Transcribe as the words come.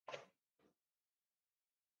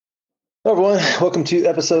Hello, everyone. Welcome to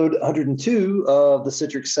episode 102 of the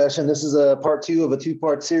Citrix session. This is a part two of a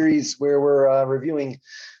two-part series where we're reviewing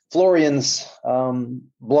Florian's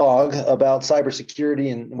blog about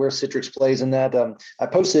cybersecurity and where Citrix plays in that. I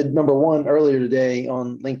posted number one earlier today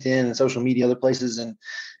on LinkedIn and social media, other places, and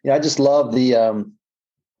I just love the.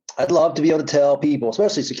 I'd love to be able to tell people,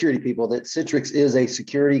 especially security people, that Citrix is a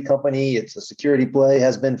security company. It's a security play,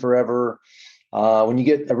 has been forever. When you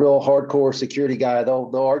get a real hardcore security guy, they'll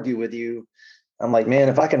argue with you. I'm like, man,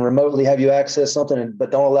 if I can remotely have you access something but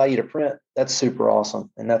don't allow you to print, that's super awesome,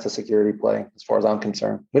 and that's a security play as far as I'm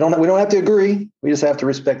concerned. We don't have to agree. We just have to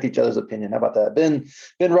respect each other's opinion. How about that?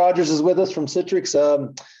 Ben Rogers is with us from Citrix.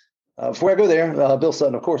 Before I go there, Bill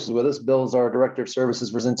Sutton, of course, is with us. Bill's our director of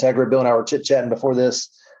services for Zentegra. Bill and I were chit-chatting before this.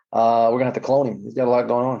 We're gonna have to clone him. He's got a lot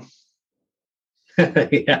going on.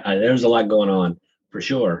 Yeah, there's a lot going on for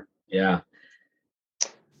sure. Yeah.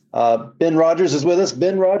 Ben Rogers is with us.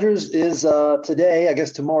 Ben Rogers is today, I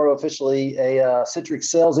guess tomorrow, officially a Citrix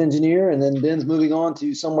sales engineer, and then Ben's moving on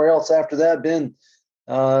to somewhere else after that. Ben,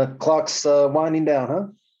 clock's winding down, huh?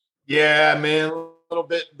 Yeah, man, a little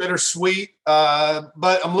bit bittersweet,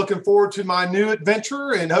 but I'm looking forward to my new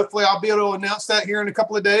adventure, and hopefully I'll be able to announce that here in a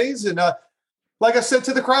couple of days. And like I said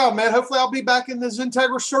to the crowd, man, hopefully I'll be back in the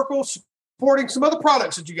Zentegra circle supporting some other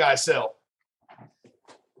products that you guys sell.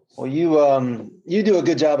 Well, you do a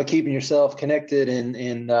good job of keeping yourself connected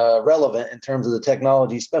and relevant in terms of the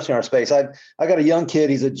technology, especially in our space. I got a young kid.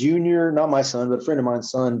 He's a junior, not my son, but a friend of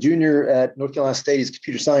mine's son, junior at North Carolina State. He's a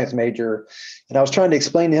computer science major. And I was trying to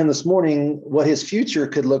explain to him this morning what his future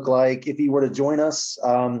could look like if he were to join us.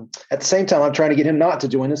 At the same time, I'm trying to get him not to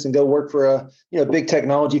join us and go work for a big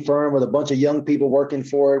technology firm with a bunch of young people working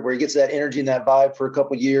for it, where he gets that energy and that vibe for a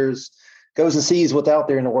couple of years, goes and sees what's out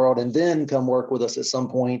there in the world, and then come work with us at some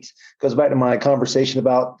point. Goes back to my conversation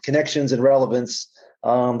about connections and relevance.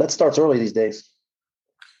 That starts early these days.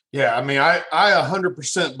 Yeah, I mean, I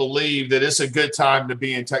 100% believe that it's a good time to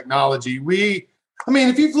be in technology.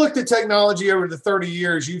 If you've looked at technology over the 30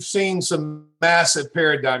 years, you've seen some massive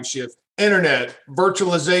paradigm shift, internet,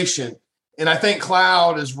 virtualization. And I think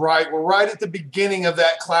cloud is right. We're right at the beginning of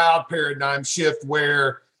that cloud paradigm shift,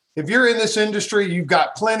 where if you're in this industry, you've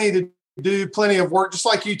got plenty to do, plenty of work, just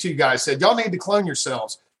like you two guys said. Y'all need to clone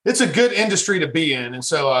yourselves. It's a good industry to be in. And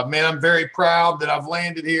so, man, I'm very proud that I've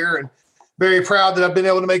landed here, and very proud that I've been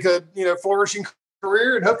able to make a flourishing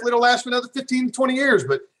career, and hopefully it'll last for another 15 to 20 years.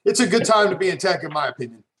 But it's a good time to be in tech, in my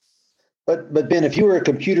opinion. But Ben, if you were a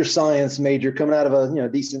computer science major coming out of a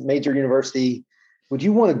decent major university, would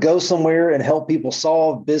you want to go somewhere and help people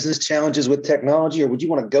solve business challenges with technology, or would you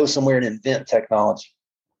want to go somewhere and invent technology?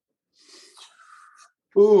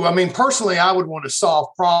 Ooh, I mean, personally, I would want to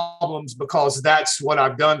solve problems, because that's what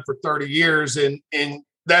I've done for 30 years. And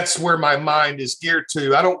that's where my mind is geared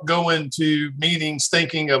to. I don't go into meetings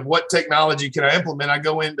thinking of what technology can I implement. I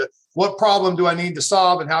go into what problem do I need to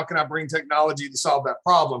solve, and how can I bring technology to solve that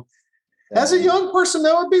problem. As a young person,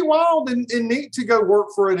 though, it'd be wild and neat to go work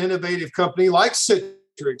for an innovative company like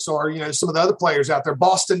Citrix, or, some of the other players out there.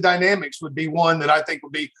 Boston Dynamics would be one that I think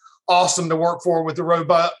would be awesome to work for, with the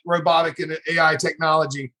robotic and AI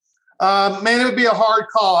technology. Man, it would be a hard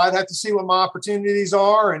call. I'd have to see what my opportunities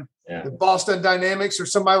are. And if Boston Dynamics or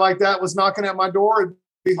somebody like that was knocking at my door, it'd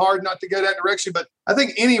be hard not to go that direction. But I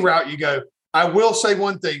think any route you go, I will say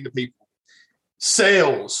one thing to people: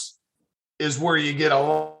 sales is where you get a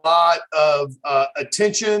lot of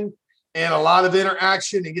attention and a lot of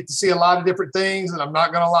interaction, and get to see a lot of different things. And I'm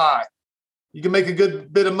not going to lie, you can make a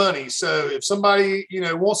good bit of money. So if somebody,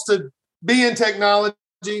 wants to be in technology,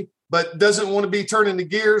 but doesn't want to be turning the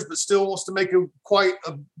gears, but still wants to make quite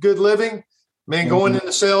a good living, man, going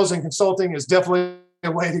into sales and consulting is definitely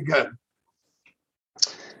a way to go.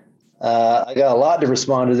 I got a lot to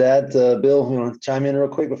respond to that. Bill, you want to chime in real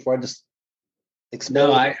quick before I just explain?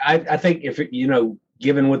 No, I think if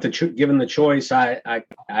given the choice,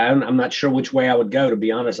 I'm not sure which way I would go. To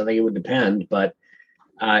be honest, I think it would depend. But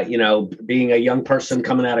being a young person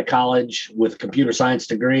coming out of college with a computer science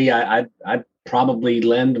degree, I'd probably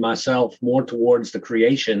lend myself more towards the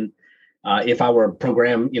creation. If I were a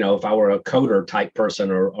if I were a coder type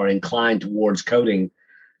person, or inclined towards coding,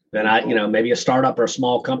 then maybe a startup or a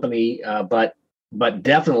small company. But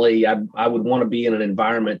definitely I would want to be in an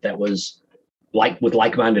environment that was with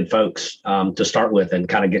like-minded folks to start with, and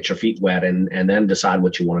kind of get your feet wet, and then decide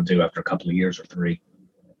what you want to do after a couple of years or 3.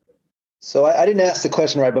 So I didn't ask the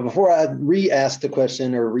question right, but before I re-ask the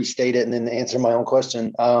question or restate it and then answer my own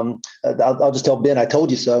question, I'll just tell Ben I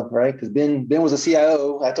told you so, right? Because Ben was a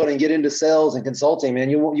CIO. I told him to get into sales and consulting,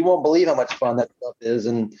 man. You won't believe how much fun that stuff is.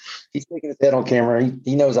 And he's shaking his head on camera.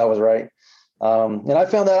 He knows I was right. And I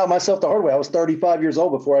found that out myself the hard way. I was 35 years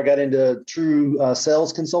old before I got into true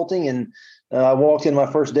sales consulting. And I walked in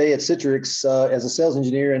my first day at Citrix as a sales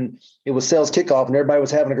engineer, and it was sales kickoff, and everybody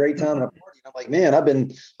was having a great time and a party. I'm like, man, I've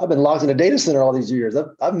been locked in a data center all these years.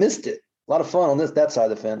 I've missed it. A lot of fun on that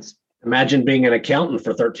side of the fence. Imagine being an accountant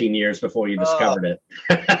for 13 years before you discovered it.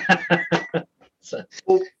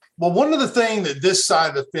 Well, one of the things that this side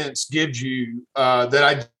of the fence gives you that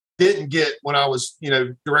I didn't get when I was,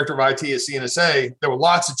 director of IT at CNSA, there were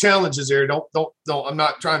lots of challenges there. Don't. I'm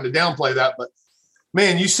not trying to downplay that, but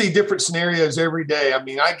man, you see different scenarios every day. I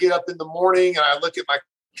mean, I get up in the morning and I look at my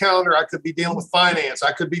calendar. I could be dealing with finance.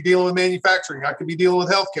 I could be dealing with manufacturing. I could be dealing with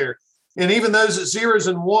healthcare. And even those at zeros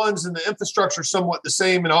and ones and the infrastructure somewhat the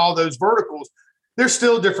same in all those verticals, there's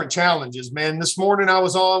still different challenges, man. This morning I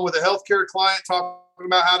was on with a healthcare client talking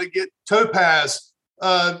about how to get Topaz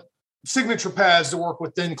signature pads to work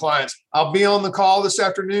with thin clients. I'll be on the call this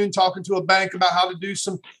afternoon talking to a bank about how to do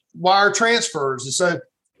some wire transfers. And so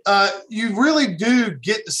you really do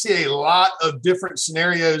get to see a lot of different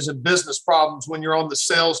scenarios and business problems when you're on the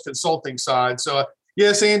sales consulting side. So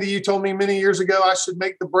yes, Andy, you told me many years ago I should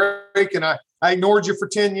make the break, and I ignored you for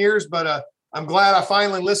 10 years, but I'm glad I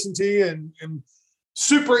finally listened to you, and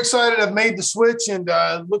super excited I've made the switch, and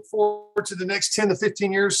look forward to the next 10 to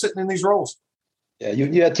 15 years sitting in these roles. Yeah,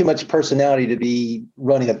 you had too much personality to be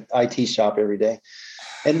running an IT shop every day,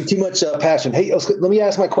 and too much passion. Hey, let me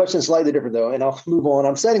ask my question slightly different, though, and I'll move on.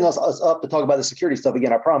 I'm setting us up to talk about the security stuff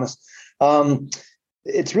again, I promise.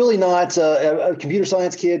 It's really not a computer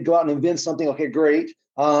science kid, go out and invent something, okay, great.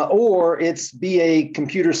 Or it's be a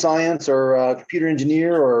computer science or a computer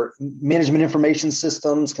engineer or management information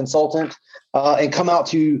systems consultant and come out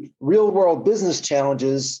to real world business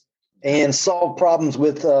challenges and solve problems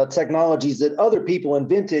with technologies that other people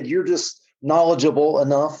invented. You're just knowledgeable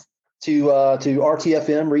enough to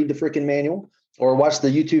RTFM, read the freaking manual or watch the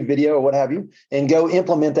YouTube video or what have you, and go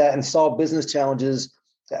implement that and solve business challenges.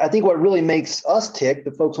 I think what really makes us tick,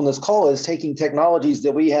 the folks on this call, is taking technologies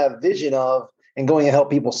that we have vision of and going and help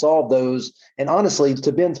people solve those. And honestly,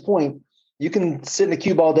 to Ben's point, you can sit in a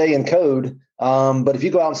cube all day and code, but if you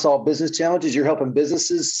go out and solve business challenges, you're helping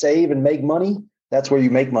businesses save and make money. That's where you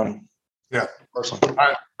make money. Yeah, personally,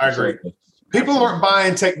 I agree. People aren't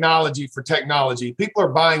buying technology for technology. People are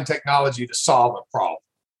buying technology to solve a problem.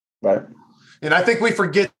 Right. And I think we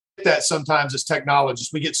forget that sometimes as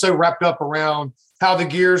technologists. We get so wrapped up around how the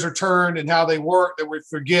gears are turned and how they work that we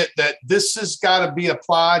forget that this has got to be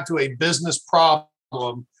applied to a business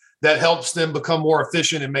problem that helps them become more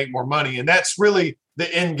efficient and make more money. And that's really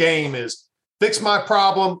the end game, is fix my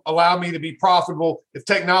problem, allow me to be profitable. If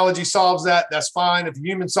technology solves that, that's fine. If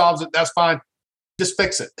human solves it, that's fine. Just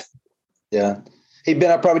fix it. Yeah. Hey,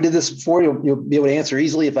 Ben, I probably did this before. You'll be able to answer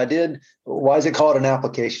easily if I did. Why is it called an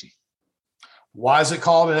application? Why is it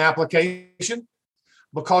called an application?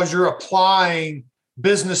 Because you're applying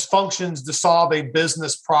business functions to solve a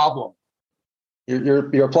business problem.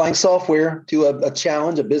 You're applying software to a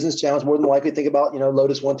challenge, a business challenge. More than likely, think about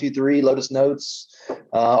Lotus 1-2-3, Lotus Notes,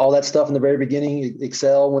 all that stuff in the very beginning.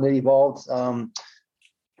 Excel when it evolved.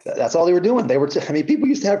 That's all they were doing. People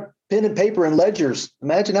used to have pen and paper and ledgers.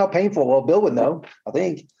 Imagine how painful. Well, Bill would know, I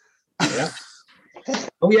think. Yeah.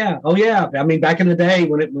 Oh yeah. I mean, back in the day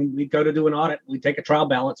when we go to do an audit, we take a trial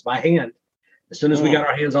balance by hand. As soon as we got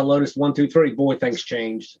our hands on Lotus 1-2-3, boy, things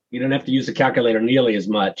changed. You didn't have to use the calculator nearly as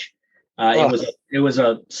much. It was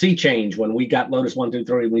a sea change when we got Lotus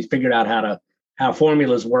 1-2-3. We figured out how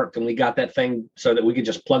formulas worked, and we got that thing so that we could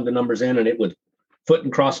just plug the numbers in, and it would foot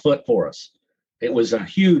and cross foot for us. It was a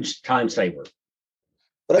huge time saver.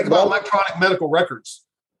 But think about electronic medical records.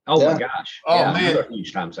 Oh my gosh! Oh man, another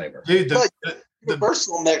huge time saver, dude.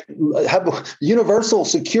 Universal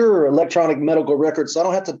secure electronic medical records, so I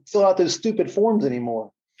don't have to fill out those stupid forms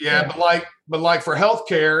anymore. Yeah. but like for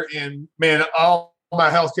healthcare, and man, all my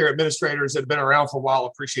healthcare administrators that have been around for a while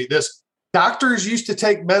appreciate this. Doctors used to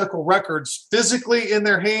take medical records physically in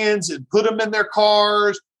their hands and put them in their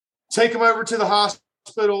cars, take them over to the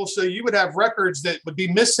hospital. So you would have records that would be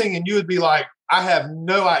missing, and you would be like, I have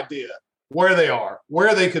no idea where they are,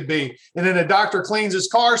 where they could be. And then a doctor cleans his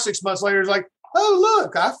car 6 months later, is like, oh,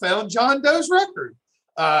 look, I found John Doe's record.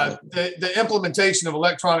 The implementation of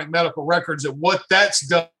electronic medical records and what that's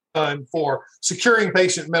done for securing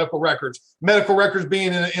patient medical records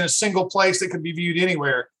being in a single place that can be viewed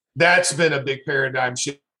anywhere. That's been a big paradigm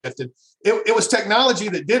shift. It was technology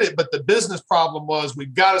that did it, but the business problem was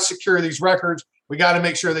we've got to secure these records. We got to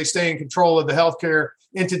make sure they stay in control of the healthcare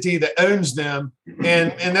entity that owns them.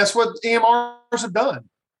 And that's what EMRs have done.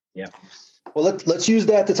 Yeah. Well, let's use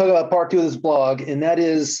that to talk about part two of this blog, and that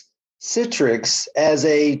is Citrix as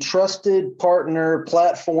a trusted partner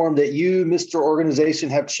platform that you, Mr. Organization,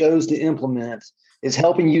 have chose to implement is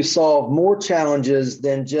helping you solve more challenges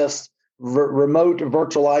than just remote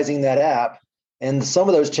virtualizing that app. And some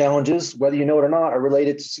of those challenges, whether you know it or not, are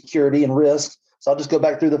related to security and risk. So I'll just go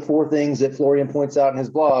back through the 4 things that Florian points out in his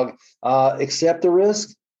blog. Accept the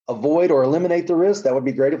risk, avoid or eliminate the risk. That would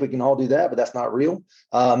be great if we can all do that, but that's not real.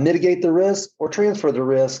 Mitigate the risk or transfer the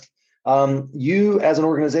risk. You as an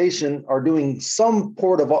organization are doing some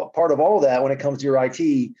part of all that when it comes to your IT.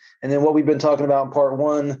 And then what we've been talking about in part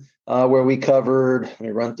 1, where we covered, let me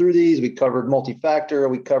run through these. We covered multi-factor.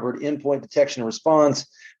 We covered endpoint detection and response.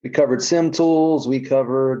 We covered SIM tools. We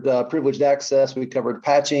covered privileged access. We covered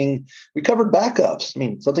patching. We covered backups. I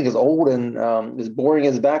mean, something as old and as boring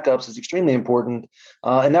as backups is extremely important.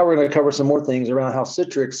 And now we're going to cover some more things around how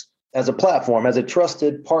Citrix, as a platform, as a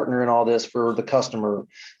trusted partner in all this for the customer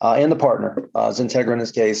and the partner, Xentegra in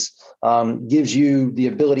this case, gives you the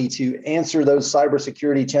ability to answer those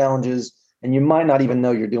cybersecurity challenges, and you might not even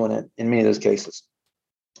know you're doing it in many of those cases.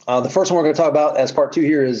 The first one we're going to talk about as part 2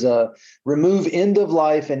 here is remove end of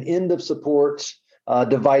life and end of support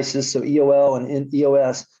devices, so EOL and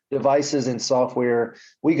EOS devices and software.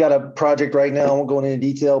 We got a project right now. I won't go into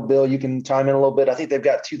detail. Bill, you can chime in a little bit. I think they've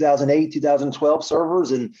got 2008, 2012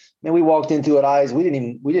 servers, and man, we walked into it eyes. We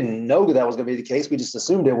didn't know that was going to be the case. We just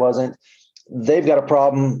assumed it wasn't. They've got a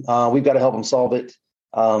problem. We've got to help them solve it.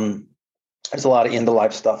 There's a lot of end of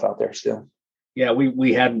life stuff out there still. Yeah,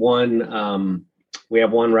 we had one. We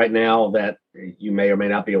have one right now that you may or may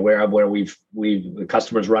not be aware of, where the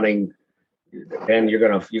customer's running. And you're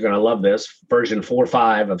gonna love this, version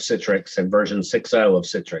 4.5 of Citrix and version 6.0 of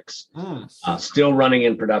Citrix. Still running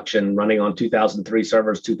in production, running on 2003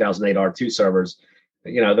 servers, 2008 R2 servers.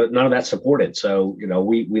 None of that's supported. So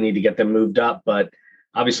we need to get them moved up. But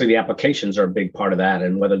obviously the applications are a big part of that,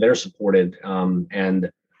 and whether they're supported.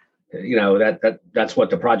 That's what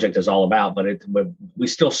the project is all about. But we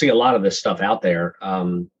still see a lot of this stuff out there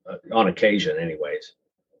on occasion, anyways.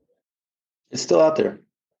 It's still out there.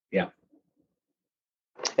 Yeah.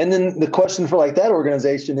 And then the question for like that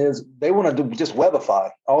organization is they want to just webify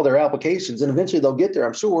all their applications, and eventually they'll get there,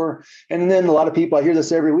 I'm sure. And then a lot of people, I hear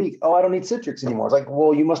this every week, oh, I don't need Citrix anymore. It's like,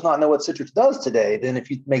 well, you must not know what Citrix does today. Then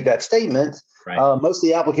if you make that statement, right. Most of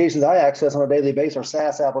the applications I access on a daily basis are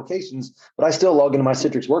SaaS applications, but I still log into my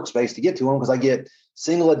Citrix workspace to get to them because I get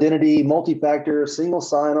single identity, multi-factor, single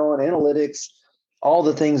sign-on, analytics, all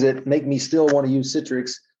the things that make me still want to use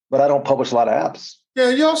Citrix, but I don't publish a lot of apps. Yeah,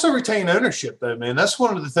 you also retain ownership, though, man. That's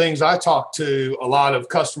one of the things I talk to a lot of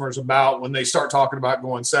customers about when they start talking about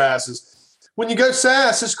going SaaS is when you go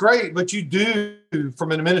SaaS, it's great, but you do,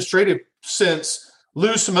 from an administrative sense,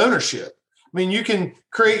 lose some ownership. I mean, you can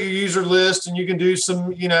create your user list and you can do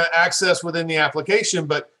some, access within the application,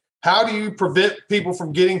 but how do you prevent people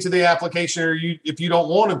from getting to the application if you don't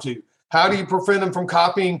want them to? How do you prevent them from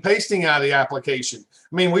copying, pasting out of the application?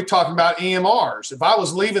 I mean, we've talked about EMRs. If I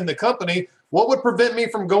was leaving the company, what would prevent me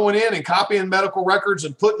from going in and copying medical records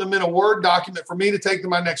and putting them in a Word document for me to take to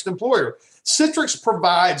my next employer? Citrix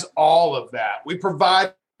provides all of that. We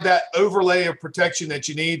provide that overlay of protection that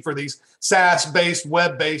you need for these SaaS-based,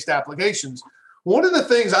 web-based applications. One of the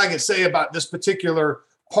things I can say about this particular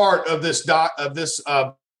part of this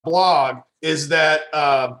blog is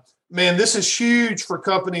that, this is huge for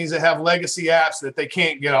companies that have legacy apps that they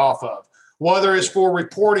can't get off of, whether it's for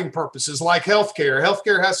reporting purposes like healthcare.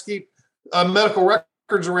 Healthcare has to keep medical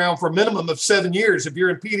records around for a minimum of 7 years. If you're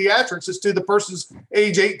in pediatrics, it's to the person's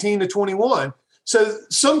age 18 to 21. So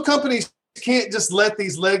some companies can't just let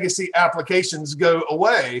these legacy applications go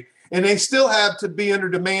away, and they still have to be under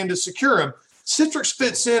demand to secure them. Citrix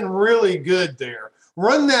fits in really good there.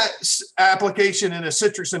 Run that application in a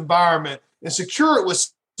Citrix environment and secure it with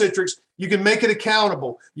Citrix. You can make it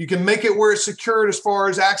accountable. You can make it where it's secured as far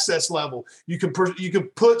as access level. You can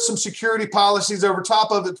put some security policies over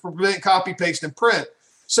top of it to prevent copy, paste, and print.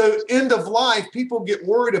 So end of life, people get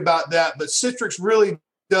worried about that, but Citrix really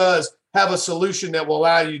does have a solution that will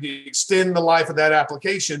allow you to extend the life of that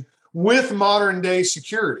application with modern day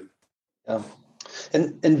security. Yeah.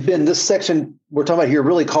 And Ben, this section we're talking about here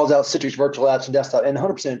really calls out Citrix virtual apps and desktop, and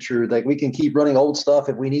 100% true. Like we can keep running old stuff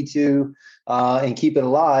if we need to, and keep it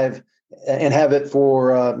alive and have it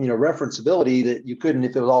for referenceability that you couldn't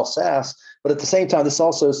if it was all SaaS. But at the same time, this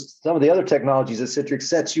also some of the other technologies that Citrix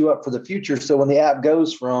sets you up for the future. So when the app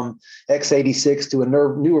goes from x86 to a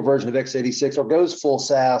newer version of x86 or goes full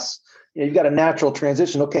SaaS, you've got a natural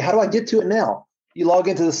transition. Okay, how do I get to it now? You log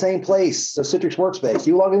into the same place, so Citrix Workspace.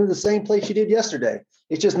 You log into the same place you did yesterday.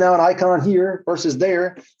 It's just now an icon here versus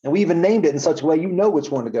there, and we even named it in such a way you know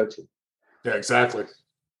which one to go to. Yeah, exactly.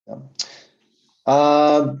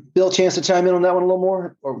 Yeah. Bill, chance to chime in on that one a little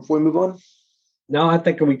more, or before we move on? No, I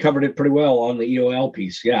think we covered it pretty well on the EOL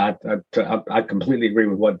piece. Yeah, I completely agree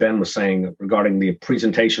with what Ben was saying regarding the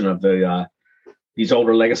presentation of these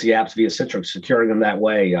older legacy apps via Citrix. Securing them that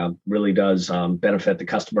way really does benefit the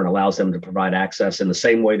customer and allows them to provide access in the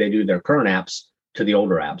same way they do their current apps to the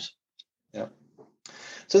older apps. Yeah.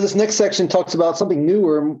 So this next section talks about something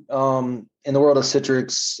newer in the world of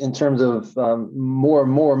Citrix in terms of more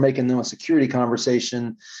and more making them a security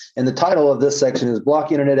conversation. And the title of this section is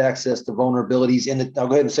Block Internet Access to Vulnerabilities. I'll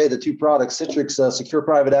go ahead and say the two products, Citrix Secure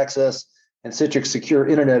Private Access and Citrix Secure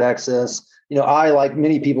Internet Access. I, like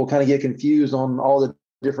many people, kind of get confused on all the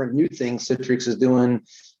different new things Citrix is doing.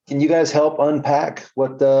 Can you guys help unpack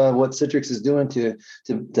what Citrix is doing to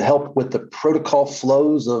help with the protocol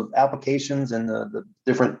flows of applications and the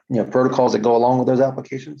different protocols that go along with those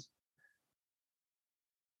applications?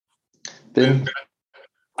 Ben?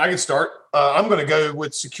 I can start. I'm going to go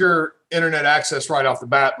with Secure Internet Access right off the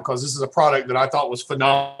bat because this is a product that I thought was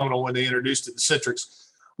phenomenal when they introduced it to Citrix.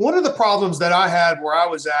 One of the problems that I had where I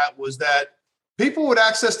was at was that people would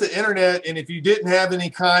access the internet, and if you didn't have any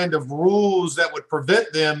kind of rules that would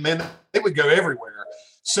prevent them, man, they would go everywhere.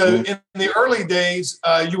 So in the early days,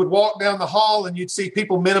 you would walk down the hall and you'd see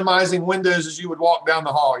people minimizing windows as you would walk down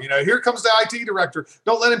the hall. Here comes the IT director.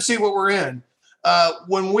 Don't let him see what we're in.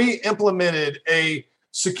 When we implemented a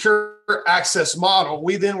secure access model,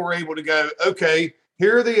 we then were able to go, okay,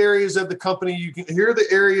 here are the areas of the company here are the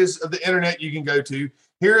areas of the internet you can go to.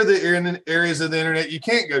 Here are the areas of the internet you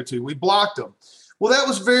can't go to. We blocked them. Well, that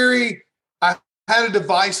was I had a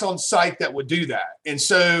device on site that would do that. And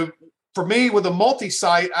so for me, with a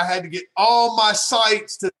multi-site, I had to get all my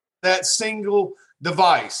sites to that single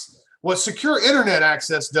device. What secure internet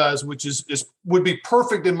access does, which would be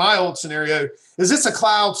perfect in my old scenario, is it's a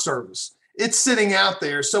cloud service. It's sitting out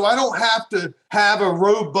there. So I don't have to have a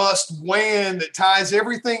robust WAN that ties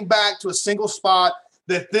everything back to a single spot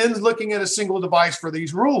that then's looking at a single device for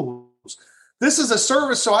these rules. This is a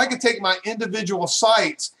service, so I can take my individual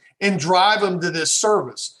sites and drive them to this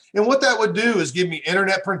service. And what that would do is give me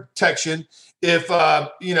internet protection. If,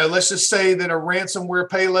 let's just say that a ransomware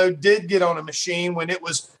payload did get on a machine, when it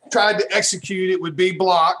was tried to execute, it would be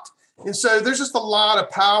blocked. And so there's just a lot of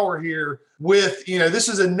power here with, this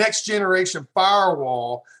is a next generation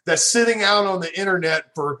firewall that's sitting out on the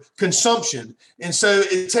internet for consumption. And so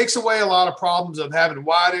it takes away a lot of problems of having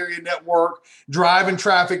wide area network, driving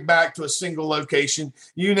traffic back to a single location.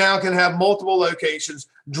 You now can have multiple locations,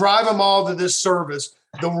 drive them all to this service.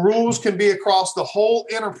 The rules can be across the whole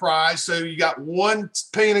enterprise. So you got one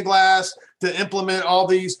pane of glass to implement all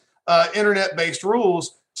these internet-based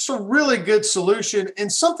rules. It's a really good solution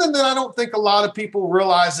and something that I don't think a lot of people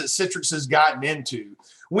realize that Citrix has gotten into.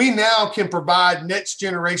 We now can provide next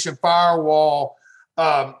generation firewall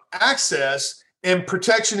access and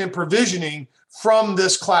protection and provisioning from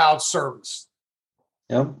this cloud service.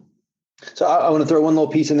 Yeah. So I want to throw one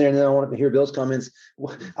little piece in there, and then I want to hear Bill's comments.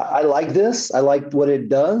 I like this. I like what it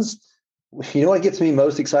does. What gets me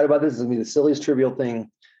most excited about this is the silliest trivial thing.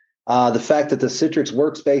 The fact that the Citrix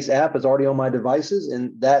Workspace app is already on my devices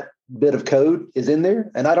and that bit of code is in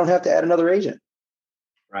there, and I don't have to add another agent.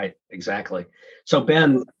 Right, exactly. So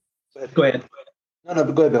Ben, go ahead. No,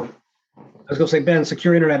 but go ahead, Bill. I was going to say, Ben,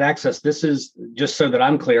 secure internet access. This is just so that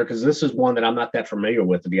I'm clear, because this is one that I'm not that familiar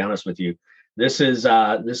with, to be honest with you. This is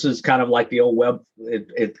kind of like the old web.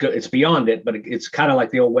 It's beyond it, but it's kind of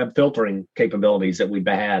like the old web filtering capabilities that we've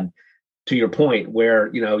had. To your point,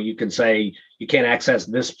 where you can say you can't access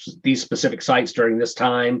these specific sites during this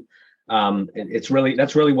time. That's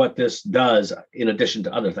really what this does, in addition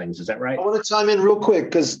to other things. Is that right? I want to chime in real quick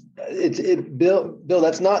because Bill,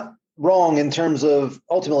 that's not wrong in terms of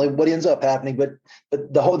ultimately what ends up happening. But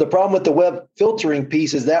the problem with the web filtering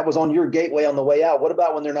piece is that was on your gateway on the way out. What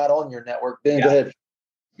about when they're not on your network? Ben, Go ahead.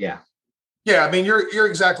 Yeah. Yeah, I mean, you're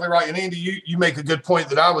exactly right. And Andy, you make a good point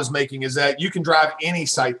that I was making, is that you can drive any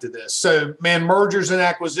site to this. So, man, mergers and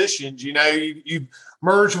acquisitions, you've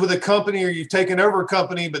merged with a company or you've taken over a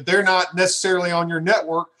company, but they're not necessarily on your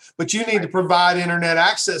network, but you need to provide internet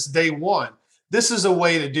access day one. This is a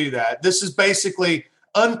way to do that. This is basically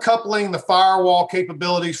uncoupling the firewall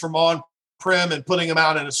capabilities from on-prem and putting them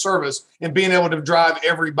out in a service and being able to drive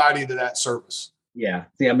everybody to that service. Yeah.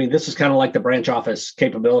 I mean, this is kind of like the branch office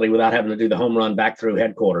capability without having to do the home run back through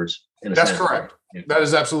headquarters. That's correct. Yeah. That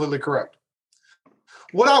is absolutely correct.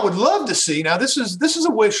 What I would love to see, now this is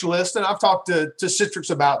a wish list, and I've talked to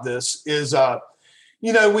Citrix about this, is,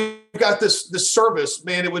 we've got this service,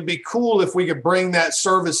 man, it would be cool if we could bring that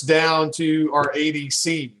service down to our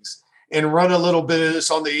ADCs. and run a little bit of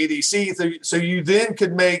this on the ADC. So you then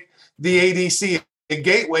could make the ADC a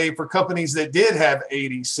gateway for companies that did have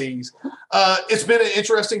ADCs. It's been an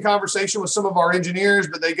interesting conversation with some of our engineers,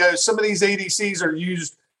 but they go, some of these ADCs are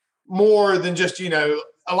used more than just,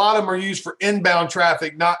 a lot of them are used for inbound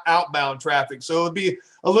traffic, not outbound traffic. So it would be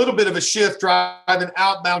a little bit of a shift driving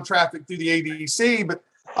outbound traffic through the ADC. But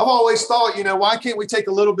I've always thought, why can't we take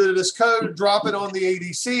a little bit of this code, drop it on the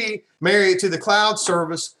ADC, marry it to the cloud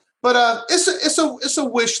service? But it's a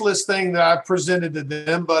wish list thing that I presented to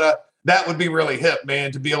them. But that would be really hip,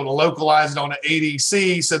 man, to be able to localize it on an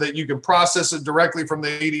ADC so that you can process it directly from the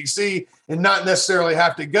ADC and not necessarily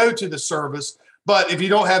have to go to the service. But if you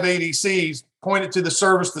don't have ADCs, point it to the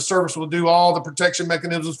service. The service will do all the protection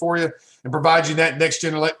mechanisms for you and provide you that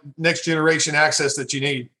next generation access that you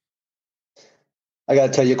need. I got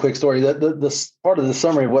to tell you a quick story. The part of the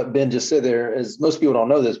summary of what Ben just said there is, most people don't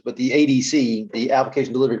know this, but the ADC, the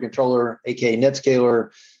application delivery controller, aka NetScaler,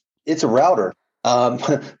 it's a router.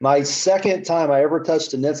 My second time I ever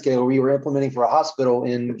touched a NetScaler, we were implementing for a hospital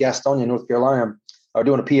in Gastonia, North Carolina, or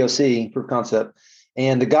doing a POC, proof concept.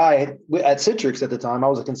 And the guy at Citrix at the time, I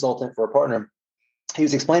was a consultant for a partner. He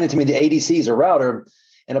was explaining to me the ADC is a router.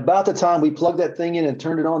 And about the time we plugged that thing in and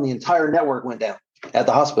turned it on, the entire network went down at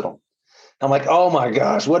the hospital. I'm like, oh my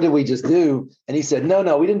gosh, what did we just do? And he said,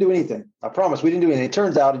 no, we didn't do anything. I promise we didn't do anything. It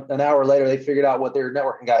turns out an hour later, they figured out what their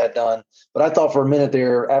networking guy had done. But I thought for a minute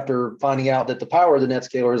there, after finding out that the power of the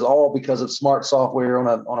NetScaler is all because of smart software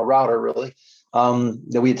on a router, really,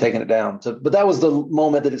 that we had taken it down. So, but that was the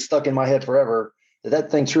moment that it stuck in my head forever.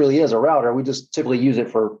 That thing truly is a router. We just typically use it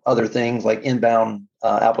for other things like inbound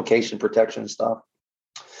application protection stuff.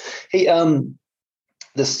 Hey,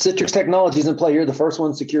 the Citrix technologies in play here. The first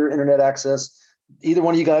one, secure internet access. Either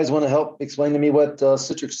one of you guys want to help explain to me what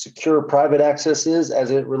Citrix secure private access is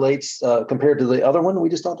as it relates compared to the other one we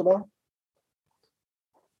just talked about?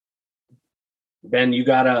 Ben, you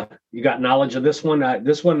got knowledge of this one.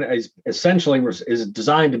 This one is essentially is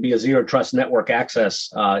designed to be a zero trust network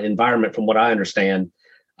access environment, from what I understand,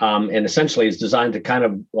 and essentially is designed to kind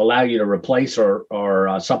of allow you to replace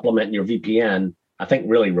or supplement your VPN. I think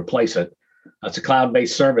really replace it. It's a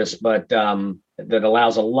cloud-based service, but that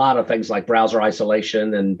allows a lot of things like browser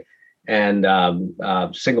isolation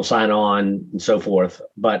and single sign-on and so forth.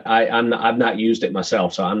 But I've not used it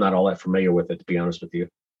myself, so I'm not all that familiar with it, to be honest with you.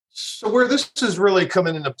 So where this is really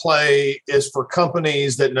coming into play is for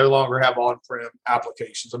companies that no longer have on-prem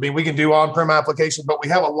applications. I mean, we can do on-prem applications, but we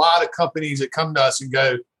have a lot of companies that come to us and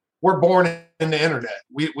go, we're born in the internet.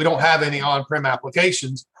 We don't have any on-prem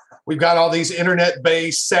applications. We've got all these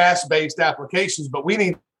internet-based, SaaS-based applications, but we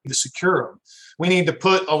need to secure them. We need to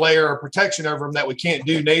put a layer of protection over them that we can't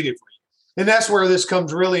do natively. And that's where this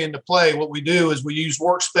comes really into play. What we do is we use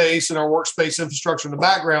Workspace and our Workspace infrastructure in the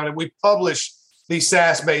background, and we publish these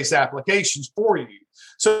SaaS-based applications for you.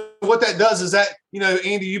 So what that does is that,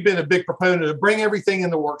 Andy, you've been a big proponent of bring everything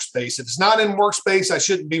into Workspace. If it's not in Workspace, I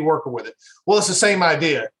shouldn't be working with it. Well, it's the same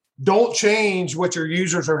idea. Don't change what your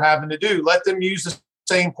users are having to do. Let them use the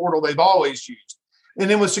same portal they've always used. And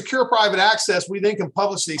then with secure private access, we then can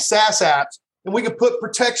publish these SaaS apps and we can put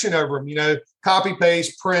protection over them, copy,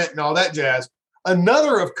 paste, print, and all that jazz.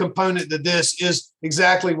 Another component to this is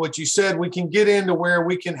exactly what you said. We can get into where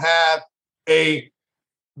we can have a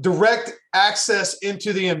direct access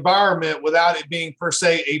into the environment without it being per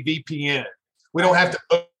se a VPN. We don't have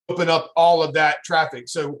to open up all of that traffic.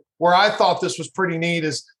 So where I thought this was pretty neat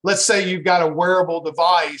is, let's say you've got a wearable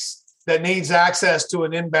device that needs access to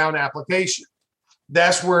an inbound application.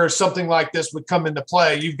 That's where something like this would come into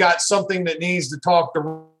play. You've got something that needs to talk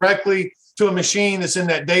directly to a machine that's in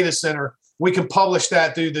that data center. We can publish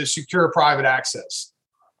that through the secure private access.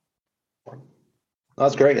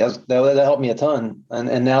 That's great. That helped me a ton.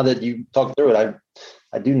 And now that you talked through it,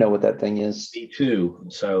 I do know what that thing is. Me too.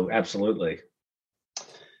 So absolutely.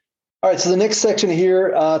 All right. So the next section here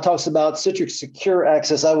talks about Citrix Secure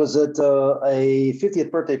Access. I was at a 50th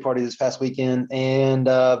birthday party this past weekend and,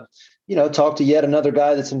 talked to yet another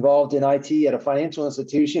guy that's involved in IT at a financial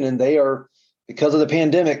institution. And they are, because of the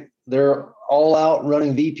pandemic, they're all out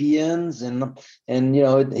running VPNs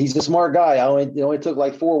and he's a smart guy. I only took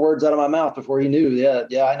like 4 words out of my mouth before he knew.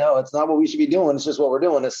 Yeah, I know it's not what we should be doing. It's just what we're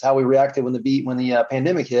doing. It's how we reacted when the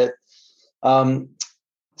pandemic hit.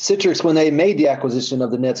 Citrix, when they made the acquisition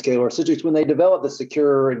of the NetScaler, Citrix, when they developed the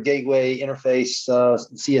secure and gateway interface,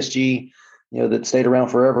 CSG, that stayed around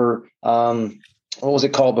forever. What was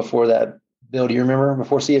it called before that? Bill, do you remember?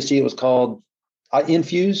 Before CSG, it was called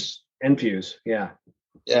Infuse. Infuse, yeah.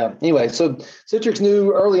 Yeah. Anyway, so Citrix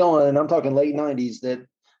knew early on, and I'm talking late 90s, that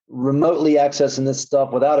remotely accessing this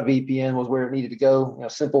stuff without a VPN was where it needed to go.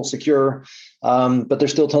 Simple, secure. But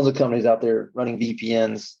there's still tons of companies out there running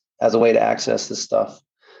VPNs as a way to access this stuff.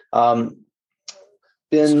 VPNs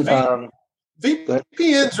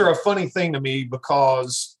are a funny thing to me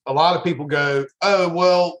because a lot of people go, oh,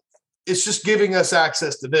 well, it's just giving us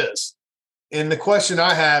access to this. And the question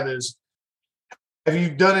I have is, have you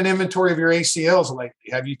done an inventory of your ACLs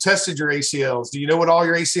lately? Have you tested your ACLs? Do you know what all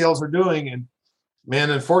your ACLs are doing? And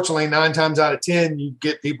man, unfortunately, 9 times out of 10, you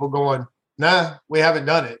get people going, nah, we haven't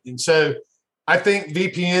done it. And so I think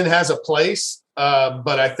VPN has a place,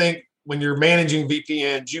 but I think when you're managing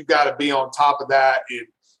VPNs, you've got to be on top of that. And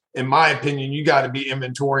in my opinion, you got to be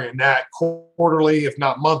inventorying that quarterly, if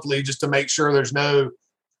not monthly, just to make sure there's no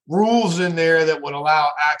rules in there that would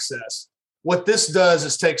allow access. What this does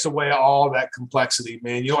is takes away all that complexity,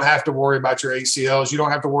 man. You don't have to worry about your ACLs. You don't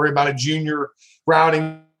have to worry about a junior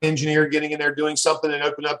routing engineer getting in there doing something and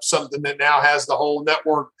open up something that now has the whole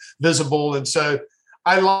network visible. And so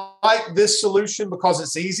I like this solution because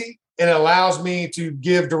it's easy and it allows me to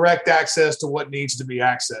give direct access to what needs to be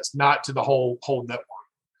accessed, not to the whole network.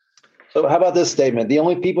 So how about this statement? The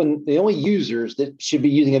only users that should be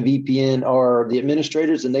using a VPN are the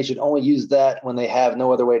administrators, and they should only use that when they have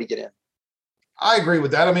no other way to get in. I agree with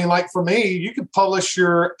that. I mean, like for me, you could publish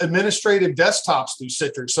your administrative desktops through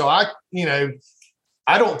Citrix. So I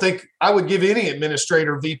don't think I would give any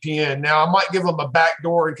administrator VPN. Now, I might give them a back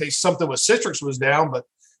door in case something with Citrix was down, but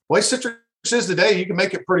the way Citrix is today, you can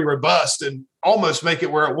make it pretty robust and almost make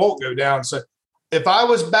it where it won't go down. So if I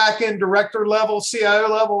was back in director level, CIO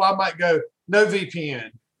level, I might go, no VPN.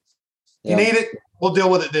 You need it, we'll deal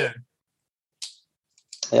with it then.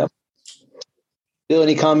 Yep. Bill,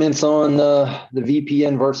 any comments on the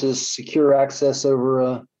VPN versus secure access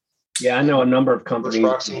over? Yeah, I know a number of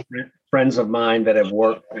companies, friends of mine that have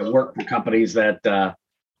worked for companies that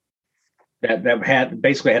had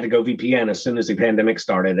basically had to go VPN as soon as the pandemic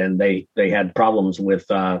started, and they had problems with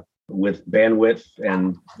bandwidth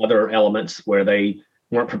and other elements where they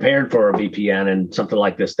weren't prepared for a VPN, and something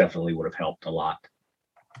like this definitely would have helped a lot.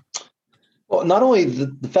 Well, not only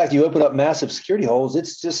the fact you open up massive security holes,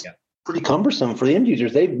 it's just pretty cumbersome for the end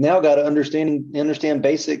users. They've now got to understand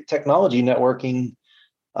basic technology networking.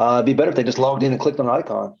 It'd be better if they just logged in and clicked on an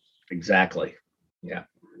icon. Exactly. Yeah.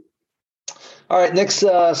 All right. Next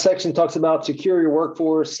section talks about secure your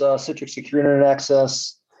workforce, Citrix Secure Internet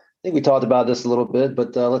Access. I think we talked about this a little bit,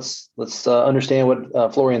 but let's understand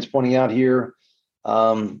what Florian's pointing out here.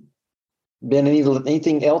 Ben,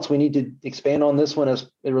 anything else we need to expand on this one as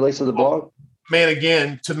it relates to the blog? Man,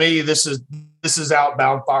 again, to me, this is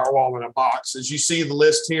outbound firewall in a box. As you see the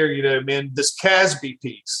list here, man, this CASB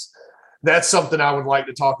piece, that's something I would like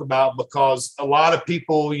to talk about because a lot of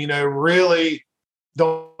people, really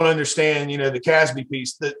don't understand, the CASB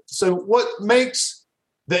piece. So what makes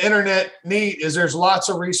the internet neat is there's lots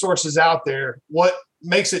of resources out there. What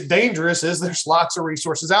makes it dangerous is there's lots of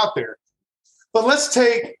resources out there. But let's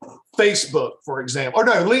take Facebook, for example, or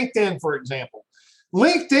no, LinkedIn, for example.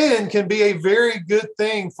 LinkedIn can be a very good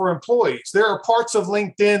thing for employees. There are parts of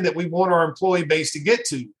LinkedIn that we want our employee base to get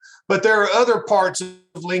to, but there are other parts of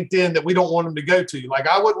LinkedIn that we don't want them to go to. Like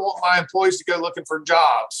I wouldn't want my employees to go looking for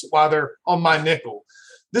jobs while they're on my nickel.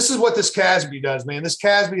 This is what this CASB does, man. This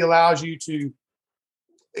CASB allows you to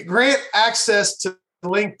grant access to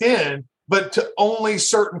LinkedIn, but to only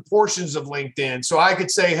certain portions of LinkedIn. So I could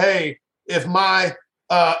say, hey, if my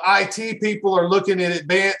IT people are looking at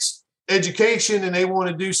advanced education and they want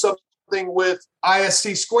to do something with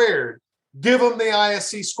ISC squared, give them the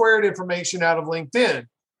ISC squared information out of LinkedIn.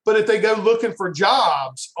 But if they go looking for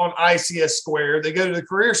jobs on ICS squared, they go to the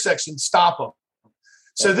career section, stop them.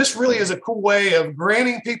 So this really is a cool way of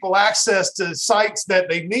granting people access to sites that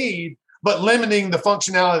they need, but limiting the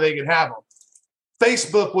functionality they can have them.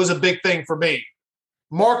 Facebook was a big thing for me.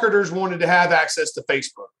 Marketers wanted to have access to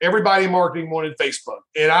Facebook. Everybody in marketing wanted Facebook.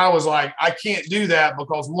 And I was like, I can't do that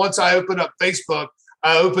because once I open up Facebook,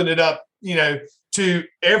 I open it up, to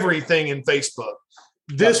everything in Facebook.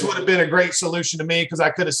 This would have been a great solution to me because I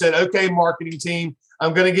could have said, okay, marketing team,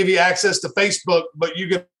 I'm going to give you access to Facebook, but you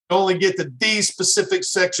can only get to these specific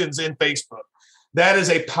sections in Facebook. That is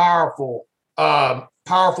a powerful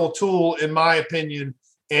tool, in my opinion.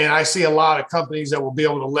 And I see a lot of companies that will be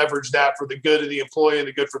able to leverage that for the good of the employee and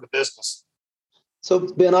the good for the business. So,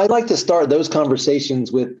 Ben, I'd like to start those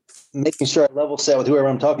conversations with making sure I level set with whoever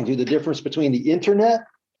I'm talking to, the difference between the internet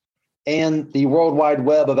and the World Wide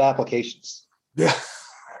Web of applications. Yeah,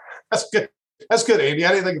 that's good. That's good, Andy.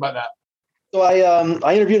 I didn't think about that. So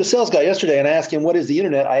I interviewed a sales guy yesterday and I asked him, what is the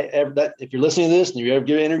internet? If you're listening to this and you ever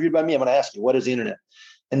get interviewed by me, I'm going to ask you, what is the internet?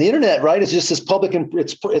 And the internet, right, is just this public, and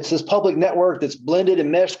it's this public network that's blended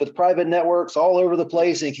and meshed with private networks all over the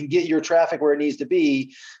place, and can get your traffic where it needs to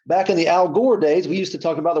be. Back in the Al Gore days, we used to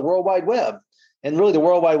talk about the World Wide Web. And really, the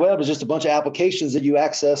World Wide Web is just a bunch of applications that you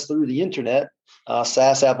access through the internet,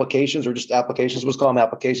 SaaS applications, or just applications. Let's call them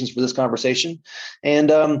applications for this conversation. And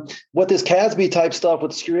what this CASB type stuff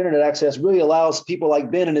with secure internet access really allows people like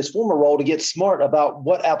Ben in his former role to get smart about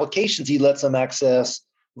what applications he lets them access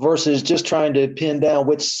versus just trying to pin down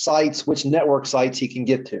which sites, which network sites he can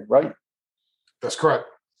get to, right? That's correct.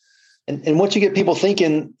 And once you get people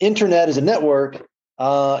thinking internet is a network,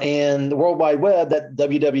 and the World Wide Web, that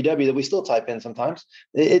www that we still type in sometimes,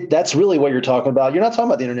 that's really what you're talking about. You're not talking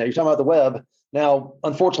about the internet, you're talking about the web. Now,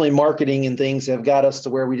 unfortunately, marketing and things have got us to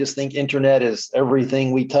where we just think internet is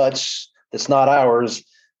everything we touch that's not ours.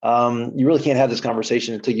 You really can't have this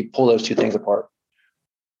conversation until you pull those two things apart.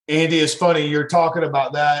 Andy, it's funny. You're talking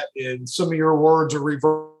about that, and some of your words are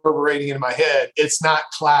reverberating in my head. It's not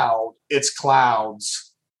cloud, it's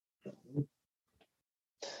clouds.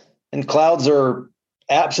 And clouds are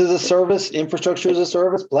apps as a service, infrastructure as a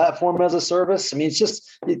service, platform as a service. I mean, it's just,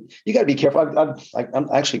 you got to be careful. I'm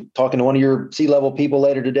actually talking to one of your C-level people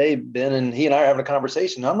later today, Ben, and he and I are having a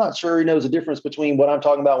conversation. I'm not sure he knows the difference between what I'm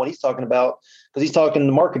talking about, what he's talking about, because he's talking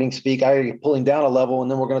the marketing speak. I pull him down a level,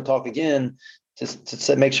 and then we're going to talk again just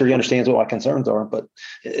to make sure he understands what my concerns are. But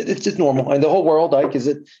it's just normal. I mean, the whole world, like, is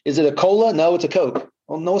it a cola? No, it's a Coke.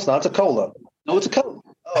 Well, no, it's not. It's a cola. No, it's a Coke.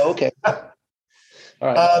 Oh, okay. All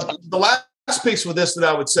right. The last piece with this that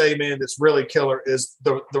I would say, man, that's really killer is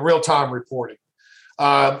the real-time reporting.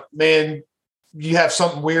 Man, you have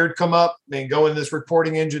something weird come up, man, go in this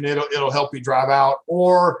reporting engine, it'll help you drive out.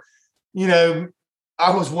 Or,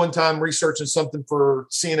 I was one time researching something for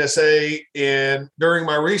CNSA, and during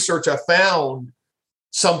my research, I found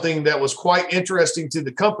something that was quite interesting to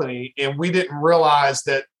the company, and we didn't realize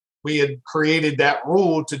that we had created that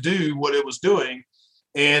rule to do what it was doing.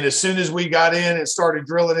 And as soon as we got in and started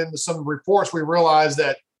drilling into some reports, we realized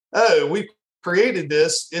that, we created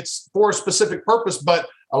this. It's for a specific purpose, but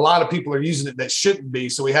a lot of people are using it that shouldn't be.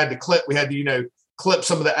 So we had to clip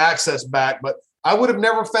some of the access back. But I would have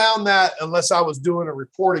never found that unless I was doing a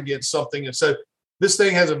report against something. And so this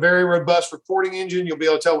thing has a very robust reporting engine. You'll be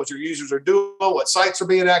able to tell what your users are doing, what sites are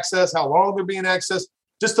being accessed, how long they're being accessed,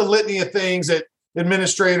 just a litany of things that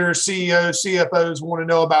administrators, CEOs, CFOs want to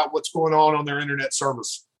know about what's going on their internet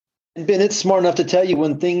service. And Ben, it's smart enough to tell you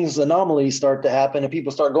when anomalies start to happen and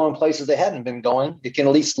people start going places they hadn't been going. It can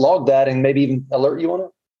at least log that and maybe even alert you on it.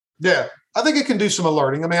 Yeah, I think it can do some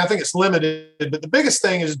alerting. I mean, I think it's limited, but the biggest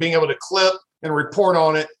thing is being able to clip and report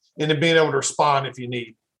on it and then being able to respond if you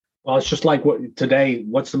need. Well, it's just like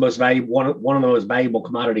what's the most valuable, one of the most valuable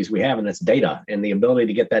commodities we have, and that's data, and the ability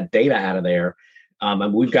to get that data out of there.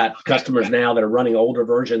 And we've got customers now that are running older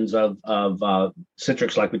versions of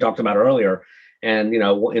Citrix, like we talked about earlier. And,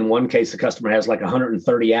 in one case, the customer has like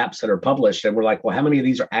 130 apps that are published. And we're like, well, how many of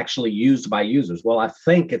these are actually used by users? Well, I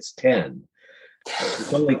think it's 10.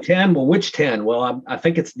 It's only 10. Well, which 10? Well, I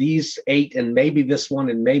think it's these 8 and maybe this one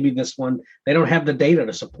and maybe this one. They don't have the data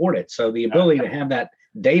to support it. So the ability to have that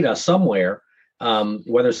data somewhere,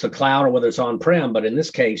 whether it's the cloud or whether it's on-prem, but in this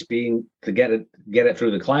case, being to get it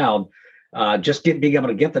through the cloud, being able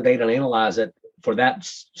to get the data and analyze it for that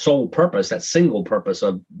sole purpose, that single purpose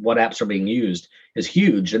of what apps are being used is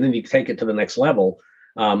huge. And then you take it to the next level.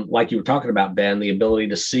 Like you were talking about, Ben, the ability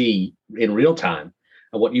to see in real time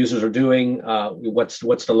what users are doing, what's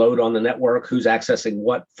the load on the network, who's accessing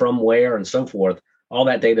what from where, and so forth. All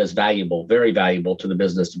that data is valuable, very valuable to the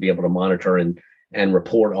business to be able to monitor and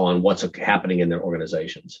report on what's happening in their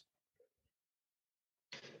organizations.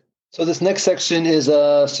 So this next section is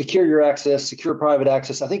secure your access, secure private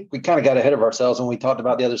access. I think we kind of got ahead of ourselves when we talked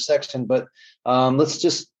about the other section, but let's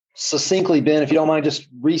just succinctly, Ben, if you don't mind, just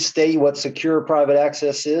restate what secure private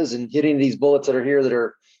access is and hitting these bullets that are here that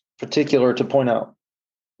are particular to point out.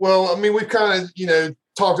 Well, I mean, we've kind of,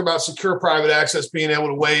 talked about secure private access being able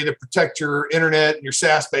to protect your internet and your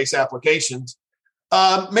SaaS-based applications.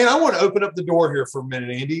 Man, I want to open up the door here for a minute,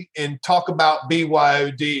 Andy, and talk about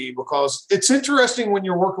BYOD, because it's interesting when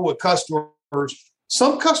you're working with customers.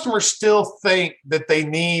 Some customers still think that they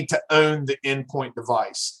need to own the endpoint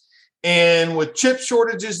device. And with chip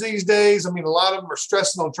shortages these days, I mean, a lot of them are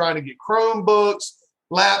stressing on trying to get Chromebooks,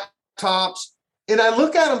 laptops. And I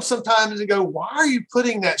look at them sometimes and go, why are you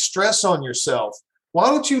putting that stress on yourself? Why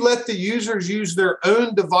don't you let the users use their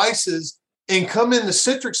own devices and come into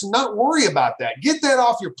Citrix and not worry about that? Get that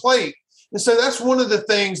off your plate. And so that's one of the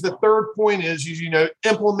things. The third point is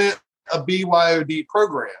implement a BYOD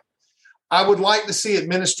program. I would like to see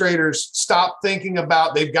administrators stop thinking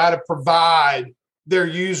about they've got to provide their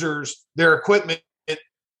users their equipment,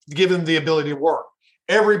 give them the ability to work.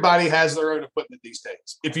 Everybody has their own equipment these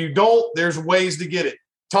days. If you don't, there's ways to get it.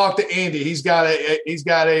 Talk to Andy. He's got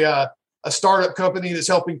a startup company that's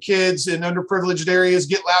helping kids in underprivileged areas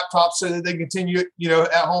get laptops so that they continue,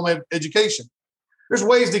 at home education. There's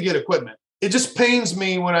ways to get equipment. It just pains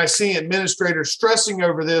me when I see administrators stressing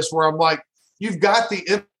over this, where I'm like, you've got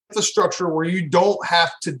the infrastructure where you don't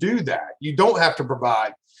have to do that. You don't have to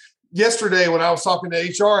provide. Yesterday, when I was talking to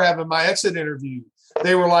HR, having my exit interview,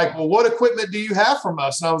 they were like, well, what equipment do you have from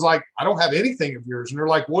us? And I was like, I don't have anything of yours. And they're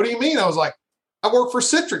like, what do you mean? I was like, I work for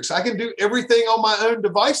Citrix. I can do everything on my own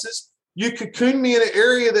devices. You cocoon me in an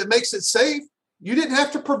area that makes it safe. You didn't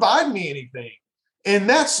have to provide me anything. And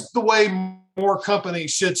that's the way more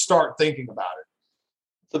companies should start thinking about it.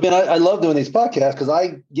 So, Ben, I love doing these podcasts because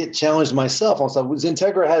I get challenged myself. Also,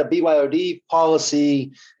 Xentegra had a BYOD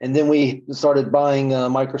policy, and then we started buying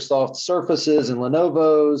Microsoft Surfaces and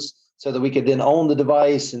Lenovo's so that we could then own the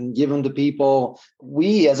device and give them to people.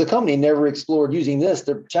 We, as a company, never explored using this.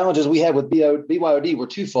 The challenges we had with BYOD were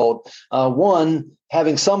twofold. One,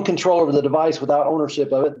 having some control over the device without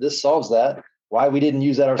ownership of it. This solves that. Why we didn't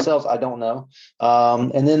use that ourselves, I don't know.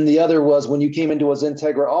 And then the other was when you came into a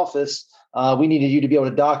Xentegra office, we needed you to be able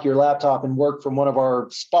to dock your laptop and work from one of our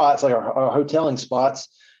spots, like our hoteling spots.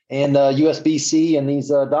 And USB-C and these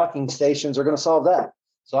docking stations are going to solve that.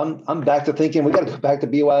 So I'm back to thinking we got to go back to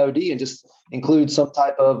BYOD and just include some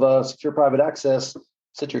type of secure private access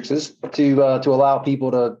Citrixes to allow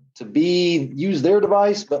people to use their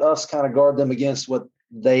device, but us kind of guard them against what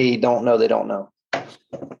they don't know. They don't know.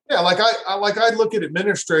 Yeah, I look at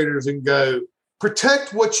administrators and go,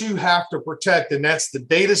 protect what you have to protect, and that's the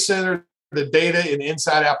data center, the data and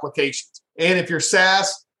inside applications. And if you're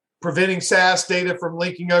SaaS, preventing SaaS data from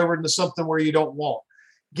leaking over into something where you don't want.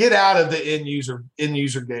 Get out of the end user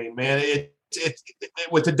game, man. It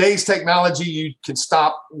with today's technology, you can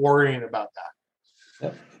stop worrying about that.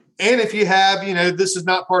 Yep. And if you have, this is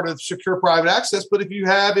not part of secure private access, but if you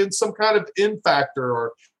have in some kind of N-Factor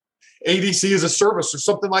or ADC as a service or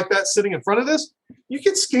something like that sitting in front of this, you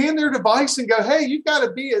can scan their device and go, hey, you've got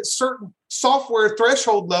to be at certain software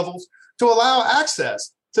threshold levels to allow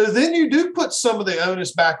access. So then you do put some of the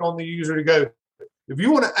onus back on the user to go, if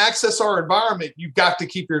you want to access our environment, you've got to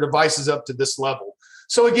keep your devices up to this level.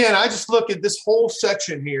 So again, I just look at this whole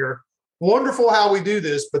section here. Wonderful how we do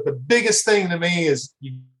this, but the biggest thing to me is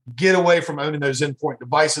you get away from owning those endpoint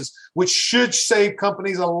devices, which should save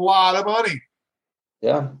companies a lot of money.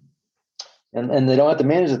 Yeah. And they don't have to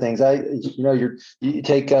manage the things. You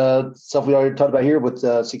take stuff we already talked about here with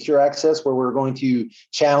secure access, where we're going to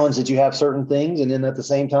challenge that you have certain things, and then at the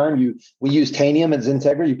same time, we use Tanium and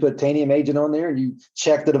Xentegra. You put Tanium agent on there, and you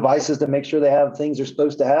check the devices to make sure they have things they're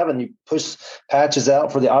supposed to have, and you push patches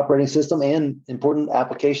out for the operating system and important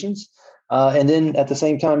applications. And then at the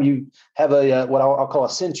same time, you have a what I'll call a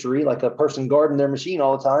sentry, like a person guarding their machine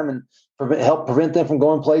all the time, and help prevent them from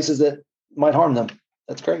going places that might harm them.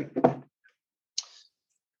 That's great.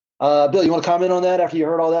 Bill, you want to comment on that after you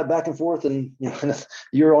heard all that back and forth, and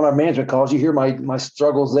you're on our management calls, you hear my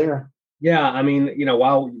struggles there. Yeah, I mean,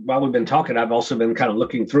 while we've been talking, I've also been kind of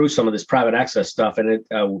looking through some of this private access stuff, and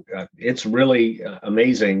it's really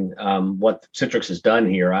amazing what Citrix has done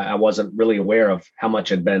here. I wasn't really aware of how much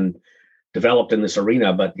had been developed in this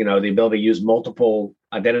arena, but the ability to use multiple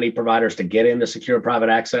identity providers to get into secure private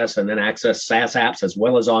access and then access SaaS apps as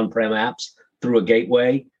well as on-prem apps through a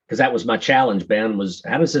gateway. Because that was my challenge, Ben, was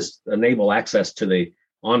how does this enable access to the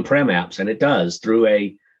on-prem apps? And it does through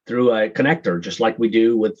a connector, just like we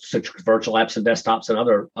do with Citrix virtual apps and desktops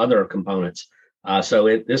and other components.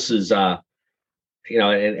 This is and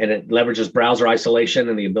it leverages browser isolation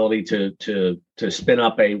and the ability to spin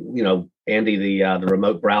up Andy, the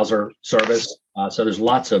remote browser service. So there's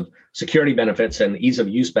lots of security benefits and ease of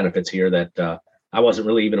use benefits here that I wasn't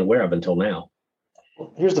really even aware of until now.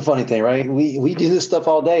 Here's the funny thing, right? We do this stuff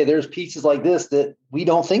all day. There's pieces like this that we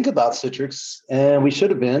don't think about Citrix, and we should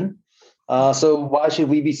have been. So why should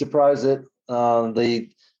we be surprised that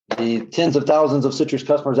the tens of thousands of Citrix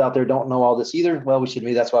customers out there don't know all this either? Well, we should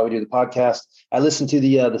be. That's why we do the podcast. I listened to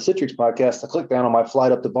the Citrix podcast. I clicked down on my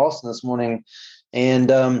flight up to Boston this morning, and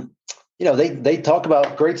they talk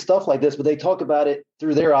about great stuff like this, but they talk about it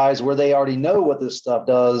through their eyes where they already know what this stuff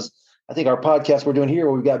does. I think our podcast we're doing here,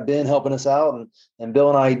 where we've got Ben helping us out and Bill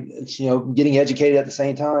and I, getting educated at the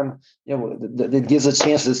same time, that gives us a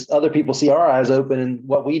chance that other people see our eyes open and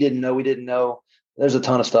what we didn't know. There's a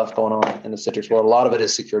ton of stuff going on in the Citrix world. A lot of it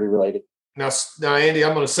is security related. Now, Andy,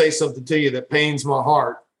 I'm going to say something to you that pains my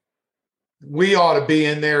heart. we ought to be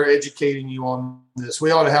in there educating you on this.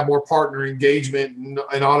 We ought to have more partner engagement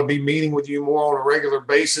and ought to be meeting with you more on a regular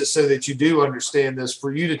basis so that you do understand this.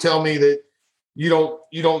 For you to tell me that you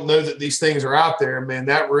don't know that these things are out there, man,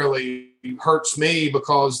 that really hurts me,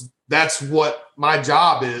 because that's what my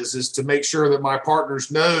job is to make sure that my partners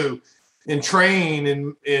know and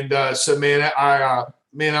train. And so, man,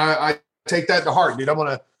 I take that to heart, dude. I'm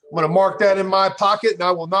gonna mark that in my pocket, and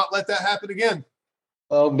I will not let that happen again.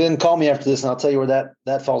 Well, Ben, call me after this, and I'll tell you where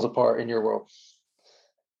that falls apart in your world.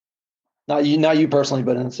 Not you personally,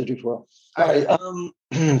 but in the Citrix world. All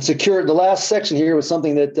right. Secure. The last section here was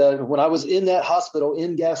something that when I was in that hospital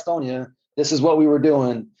in Gastonia, this is what we were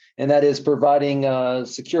doing, and that is providing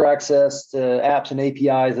secure access to apps and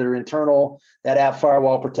APIs that are internal, that app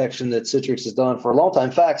firewall protection that Citrix has done for a long time.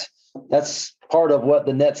 In fact, that's part of what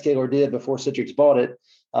the NetScaler did before Citrix bought it.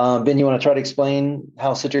 Ben, you want to try to explain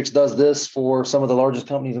how Citrix does this for some of the largest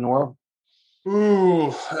companies in the world?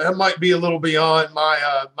 Ooh, that might be a little beyond my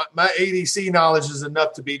ADC knowledge is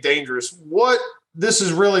enough to be dangerous. What this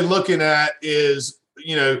is really looking at is,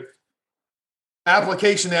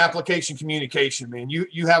 application to application communication, man.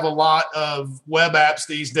 You have a lot of web apps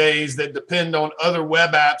these days that depend on other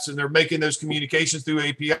web apps, and they're making those communications through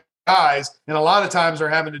APIs. And a lot of times they're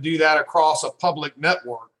having to do that across a public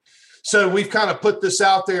network. So we've kind of put this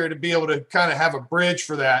out there to be able to kind of have a bridge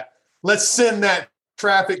for that. Let's send that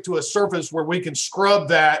traffic to a surface where we can scrub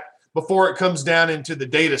that before it comes down into the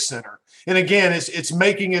data center. And again, it's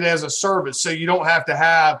making it as a service. So you don't have to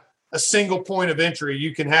have a single point of entry.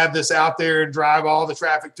 You can have this out there and drive all the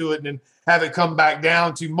traffic to it and then have it come back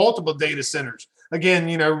down to multiple data centers.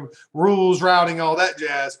 Again, rules, routing, all that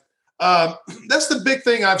jazz. That's the big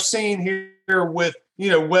thing I've seen here with,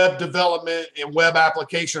 web development and web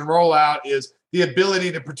application rollout, is the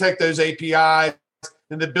ability to protect those APIs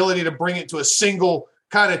and the ability to bring it to a single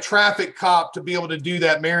kind of traffic cop to be able to do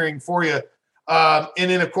that marrying for you. And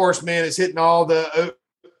then, of course, man, it's hitting all the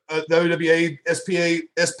OWA,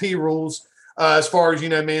 SP rules as far as,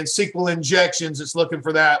 man, SQL injections. It's looking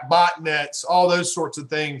for that, botnets, all those sorts of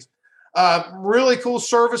things. Really cool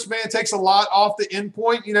service, man. It takes a lot off the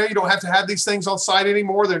endpoint. You don't have to have these things on site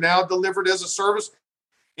anymore. They're now delivered as a service.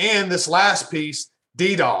 And this last piece,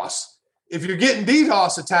 DDoS. If you're getting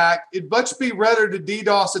DDoS attacked, it'd much be better to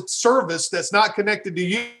DDoS a service that's not connected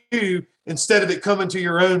to you instead of it coming to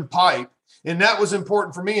your own pipe. And that was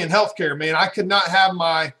important for me in healthcare, man. I could not have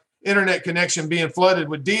my internet connection being flooded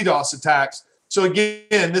with DDoS attacks. So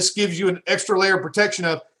again, this gives you an extra layer of protection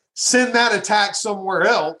of send that attack somewhere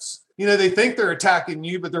else. They think they're attacking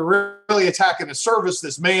you, but they're really attacking a service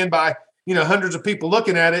that's manned by, hundreds of people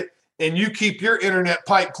looking at it, and you keep your internet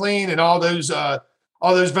pipe clean and all those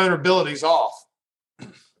vulnerabilities off.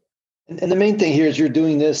 And the main thing here is you're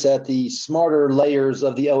doing this at the smarter layers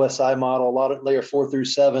of the OSI model, a lot of layer 4 through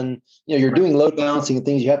 7. You're doing load balancing and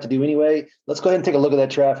things you have to do anyway. Let's go ahead and take a look at that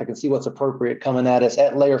traffic and see what's appropriate coming at us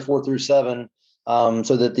at layer 4 through 7,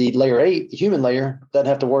 so that the layer 8, the human layer, doesn't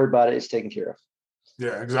have to worry about it. It's taken care of.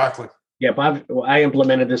 Yeah, exactly. Yep, I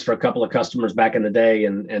implemented this for a couple of customers back in the day,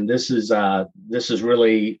 and this is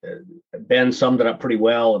really Ben summed it up pretty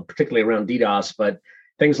well, particularly around DDoS. But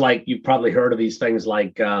things like, you've probably heard of these things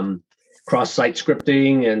like cross-site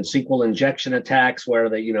scripting and SQL injection attacks, where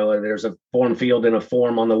there's a form field in a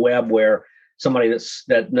form on the web where somebody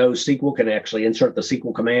that knows SQL can actually insert the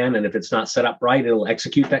SQL command, and if it's not set up right, it'll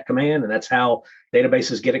execute that command, and that's how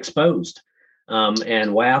databases get exposed.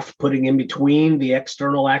 And WAF putting in between the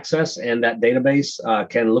external access and that database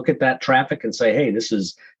can look at that traffic and say, hey, this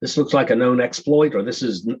looks like a known exploit, or this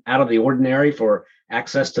is out of the ordinary for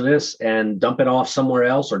access to this, and dump it off somewhere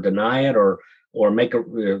else, or deny it, or make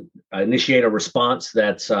initiate a response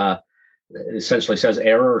that's essentially says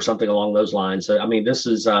error or something along those lines. So, I mean, this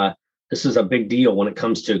is a big deal when it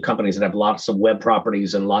comes to companies that have lots of web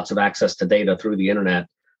properties and lots of access to data through the internet.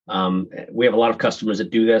 We have a lot of customers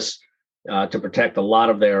that do this to protect a lot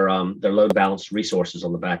of their load balanced resources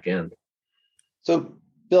on the back end. So,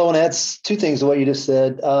 Bill, I want to add two things to what you just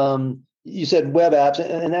said. You said web apps,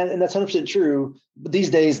 and that's 100% true. But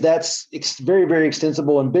these days, that's very, very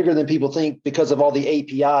extensible and bigger than people think because of all the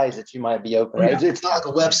APIs that you might be open. Right? Yeah. It's not like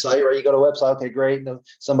a website, right? You go to a website, okay, great.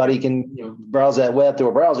 Somebody can browse that web through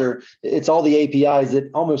a browser. It's all the APIs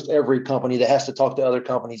that almost every company that has to talk to other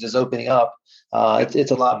companies is opening up.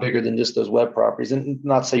 It's a lot bigger than just those web properties. And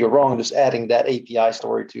not to say you're wrong, just adding that API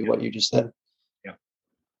story to what you just said.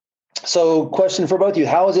 So, question for both of you: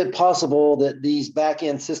 how is it possible that these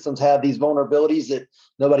back-end systems have these vulnerabilities that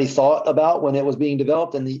nobody thought about when it was being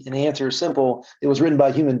developed? And the answer is simple: it was written by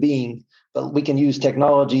a human being. but we can use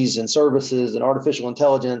technologies and services and artificial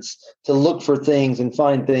intelligence to look for things and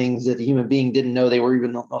find things that the human being didn't know they were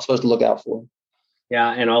even not supposed to look out for.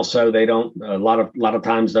 Yeah, and also they don't. A lot of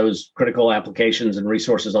times those critical applications and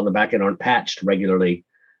resources on the back end aren't patched regularly,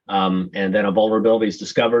 and then a vulnerability is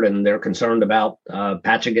discovered, and they're concerned about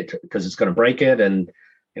patching it because it's going to break it, and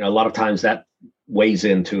a lot of times that weighs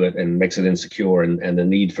into it and makes it insecure, and the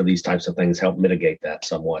need for these types of things help mitigate that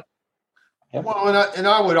somewhat. Yep. Well, and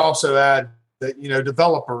I would also add that,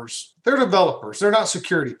 developers, they're developers. They're not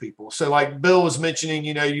security people. So like Bill was mentioning,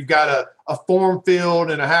 you've got a form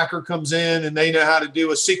field and a hacker comes in and they know how to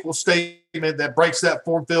do a SQL statement that breaks that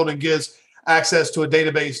form field and gives access to a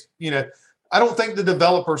database. I don't think the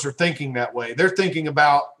developers are thinking that way. They're thinking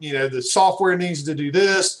about, the software needs to do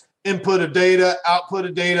this, input of data, output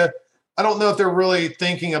of data. I don't know if they're really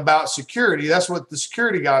thinking about security. That's what the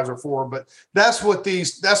security guys are for, but that's what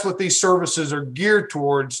these services are geared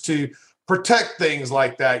towards, to protect things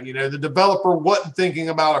like that. The developer wasn't thinking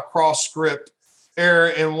about a cross script error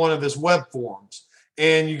in one of his web forms.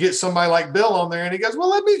 And you get somebody like Bill on there and he goes, well,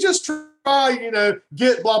 let me just try,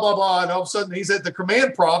 get blah, blah, blah. And all of a sudden he's at the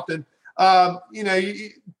command prompt. And,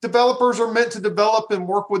 developers are meant to develop and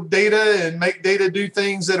work with data and make data do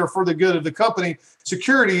things that are for the good of the company.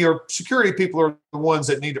 Security people are the ones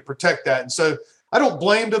that need to protect that. And so I don't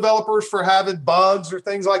blame developers for having bugs or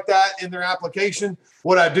things like that in their application.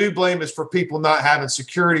 What I do blame is for people not having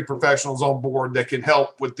security professionals on board that can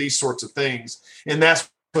help with these sorts of things. And that's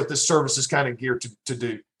what this service is kind of geared to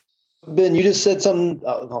do. Ben, you just said something,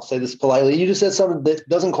 I'll say this politely. You just said something that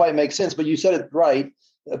doesn't quite make sense, but you said it right.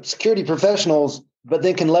 Security professionals, but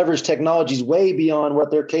then can leverage technologies way beyond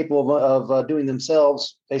what they're capable of doing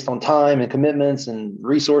themselves based on time and commitments and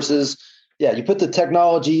resources. Yeah, you put the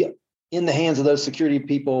technology in the hands of those security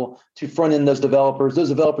people to front end those developers. Those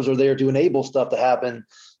developers are there to enable stuff to happen.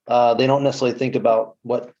 They don't necessarily think about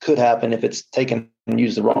what could happen if it's taken and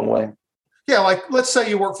used the wrong way. Yeah, like let's say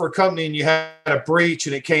you work for a company and you had a breach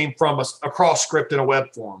and it came from a cross script in a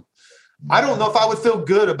web form. I don't know if I would feel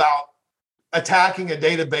good about attacking a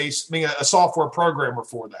database, a software programmer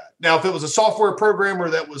for that. Now, if it was a software programmer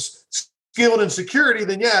that was skilled in security,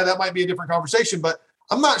 then yeah, that might be a different conversation. But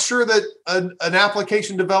I'm not sure that an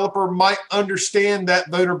application developer might understand that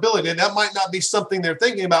vulnerability. And that might not be something they're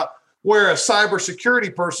thinking about, where a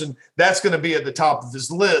cybersecurity person, that's going to be at the top of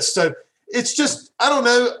his list. So it's just, I don't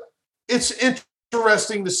know. It's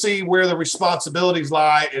interesting to see where the responsibilities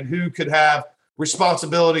lie and who could have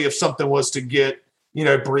responsibility if something was to get,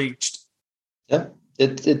 breached. Yeah,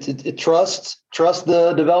 it trust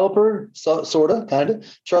the developer, sort of, kind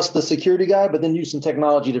of trust the security guy, but then use some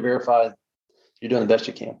technology to verify you're doing the best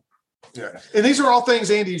you can. Yeah, and these are all things,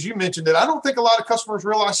 Andy, as you mentioned, that I don't think a lot of customers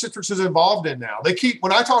realize Citrix is involved in now.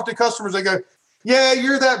 When I talk to customers, they go, "Yeah,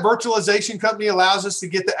 you're that virtualization company allows us to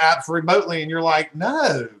get the apps remotely," and you're like,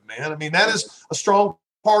 "No, man. I mean, that is a strong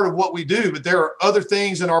part of what we do, but there are other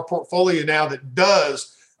things in our portfolio now that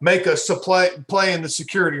does make us play in the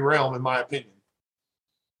security realm, in my opinion."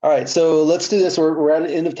 All right, so let's do this. We're at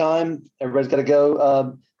the end of time. Everybody's got to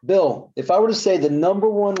go. Bill, if I were to say the number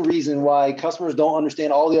one reason why customers don't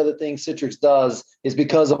understand all the other things Citrix does is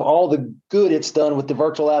because of all the good it's done with the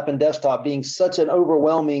virtual app and desktop being such an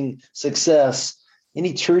overwhelming success,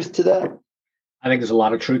 any truth to that? I think there's a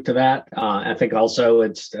lot of truth to that. I think also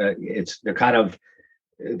they're kind of,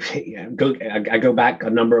 I go back a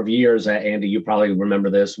number of years, Andy, you probably remember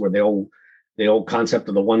this, where the old concept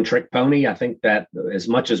of the one trick pony. I think that as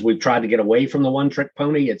much as we've tried to get away from the one trick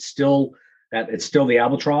pony, it's still the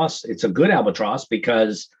albatross. It's a good albatross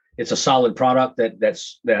because it's a solid product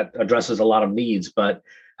that addresses a lot of needs. But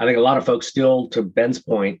I think a lot of folks still, to Ben's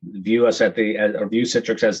point, view view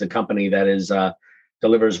Citrix as the company that is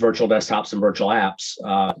delivers virtual desktops and virtual apps.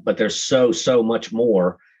 But there's so much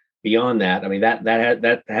more beyond that. I mean,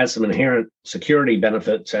 that has some inherent security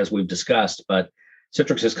benefits, as we've discussed, but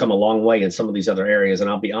Citrix has come a long way in some of these other areas. And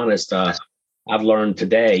I'll be honest, I've learned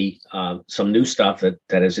today some new stuff that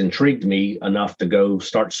has intrigued me enough to go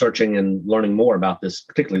start searching and learning more about this,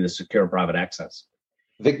 particularly the secure private access.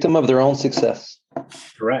 Victim of their own success.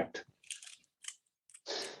 Correct.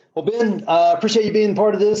 Well, Ben, appreciate you being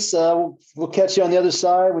part of this. We'll catch you on the other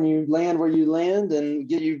side when you land where you land and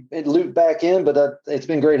get you loop back in. But it's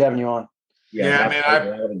been great having you on. Yeah, man,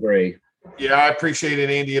 I would agree. Yeah, I appreciate it,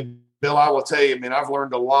 Andy. Bill, I will tell you, man, I've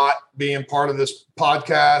learned a lot being part of this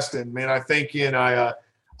podcast, and man, I thank you, and I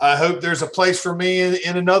hope there's a place for me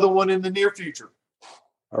in another one in the near future.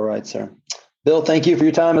 All right, sir. Bill, thank you for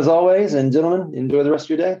your time as always, and gentlemen, enjoy the rest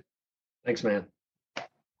of your day. Thanks, man.